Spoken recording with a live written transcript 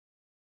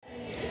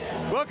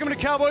Welcome to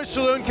Cowboy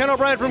Saloon. Ken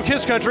O'Brien from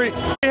Kiss Country.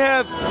 We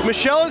have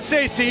Michelle and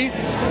Stacey,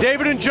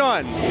 David and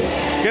John.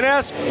 Gonna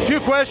ask 2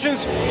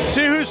 questions.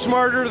 See who's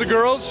smarter, the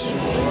girls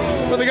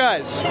or the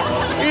guys.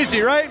 Easy,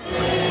 right?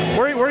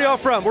 Where are y'all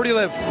from? Where do you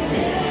live?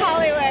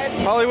 Hollywood.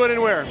 Hollywood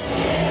and where?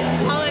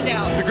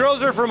 Hallandale. The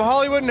girls are from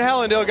Hollywood and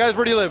Hallandale. Guys,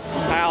 where do you live?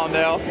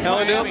 Hallandale.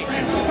 Hallandale?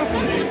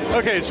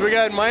 Okay, so we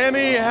got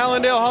Miami,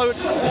 Hallandale, Hollywood,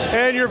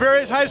 and your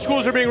various high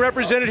schools are being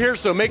represented here,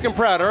 so make them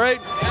proud, all right?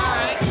 All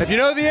right. If you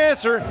know the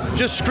answer,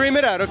 just scream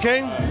it out,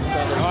 okay?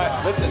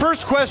 Alright, listen.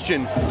 First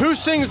question, who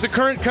sings the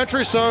current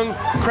country song,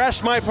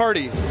 Crash My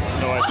Party?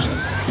 No idea.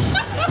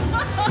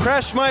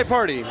 Crash My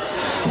Party.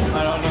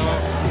 I don't know.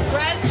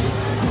 Brad.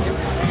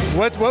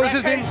 What was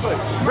his name?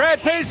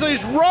 Brad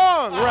Paisley's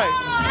wrong, right.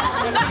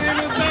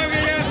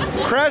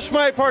 Crash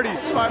My Party.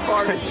 It's my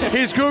party.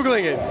 He's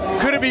Googling it.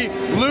 Could it be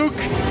Luke,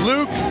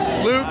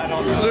 I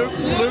don't know.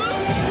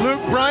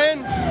 Luke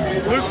Bryan?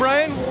 Luke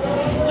Bryan?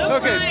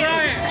 Okay.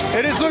 Bryan.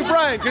 It is Luke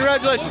Bryan.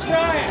 Congratulations.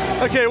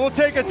 Okay, we'll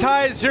take a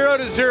tie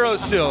 0-0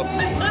 still.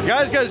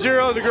 Guys got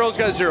 0, the girls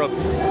got 0.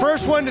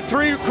 First 1 to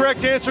 3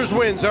 correct answers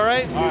wins, all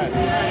right? Alright.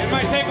 It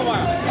might take a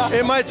while.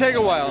 It might take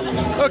a while.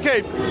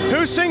 Okay,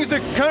 who sings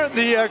the current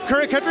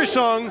country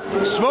song,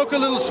 Smoke a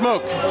Little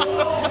Smoke?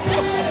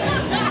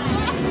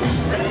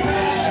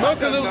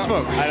 Smoke a Little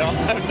Smoke. I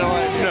have no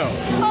idea. No.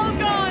 Oh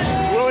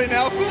God. Willie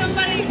Nelson?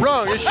 Somebody.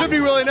 Wrong. It should be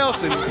Willie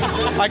Nelson.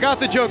 I got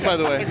the joke, by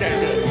the way. Okay,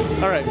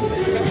 good. All right.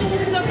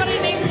 Somebody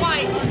named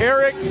White.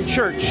 Eric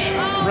Church.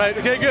 Right.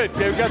 Okay, good.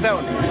 Okay, we got that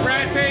one.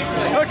 Brad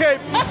Paisley. Okay,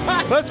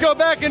 let's go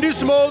back and do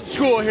some old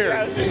school Yeah, here.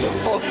 it's just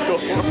some old school.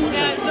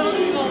 Yeah, it's old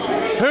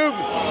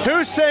school.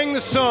 Who sang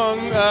the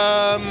song,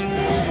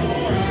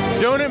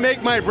 Don't It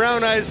Make My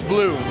Brown Eyes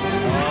Blue?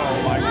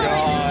 Oh my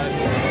god.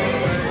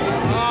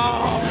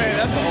 Oh man,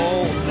 that's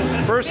old.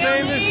 First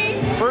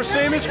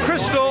name is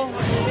Crystal.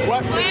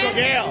 What? Crystal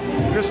Gale.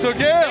 Crystal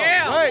Gale.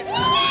 Gale. Right.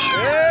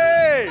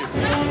 Hey!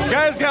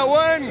 Guys got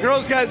 1,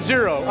 girls got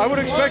 0. I would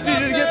expect you to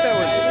get that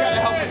one. You gotta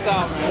help us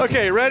out, man.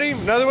 Okay, ready?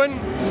 Another one?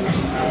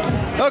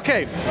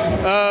 Okay.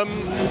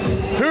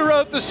 Who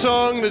wrote the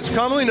song that's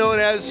commonly known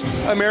as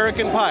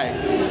American Pie?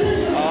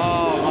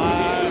 Oh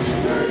my.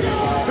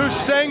 Who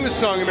sang the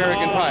song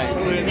American Pie?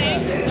 Sing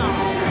the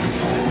song.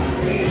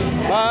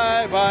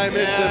 Bye bye,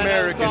 Miss Yeah,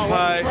 American that song.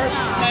 Pie. What's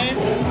the first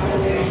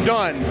name?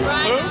 Don.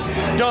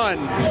 Rhino. Don.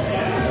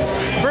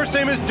 First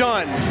name is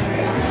Don.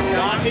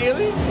 Don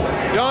Healy?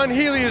 Don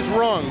Healy is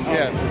wrong.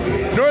 Yeah.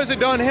 Nor is it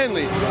Don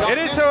Henley. It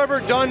is, however,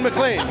 Don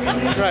McLean.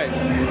 Right.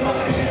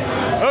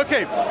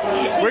 Okay.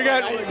 We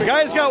got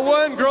guys got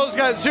 1, girls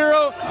got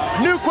 0.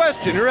 New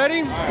question. You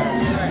ready?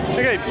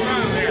 Okay.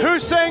 Who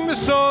sang the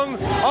song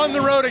On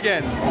the Road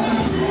Again?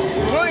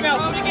 Willie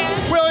Nelson. Road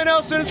again. Willie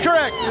Nelson is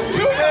correct.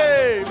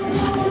 Hey.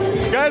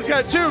 Guys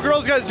got 2,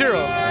 girls got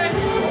 0.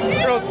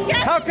 Girls,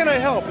 how can I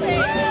help?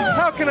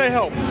 How can I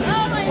help?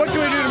 What can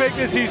we do to make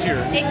this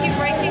easier? Achy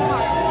breaky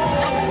heart.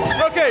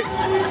 Okay,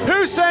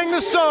 who sang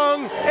the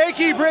song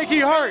Achy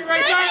Breaky Heart?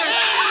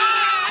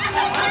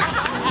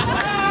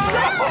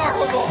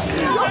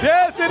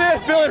 Yes, it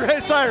is Billy Ray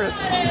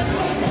Cyrus.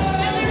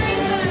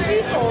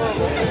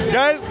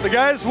 Guys, the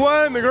guys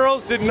won, the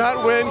girls did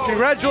not win.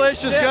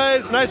 Congratulations,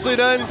 guys. Nicely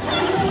done.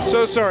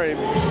 So sorry.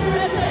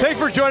 Thanks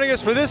for joining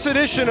us for this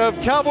edition of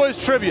Cowboys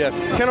Trivia.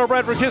 Ken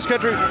O'Brien from Kiss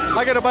Country.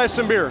 I gotta buy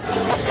some beer.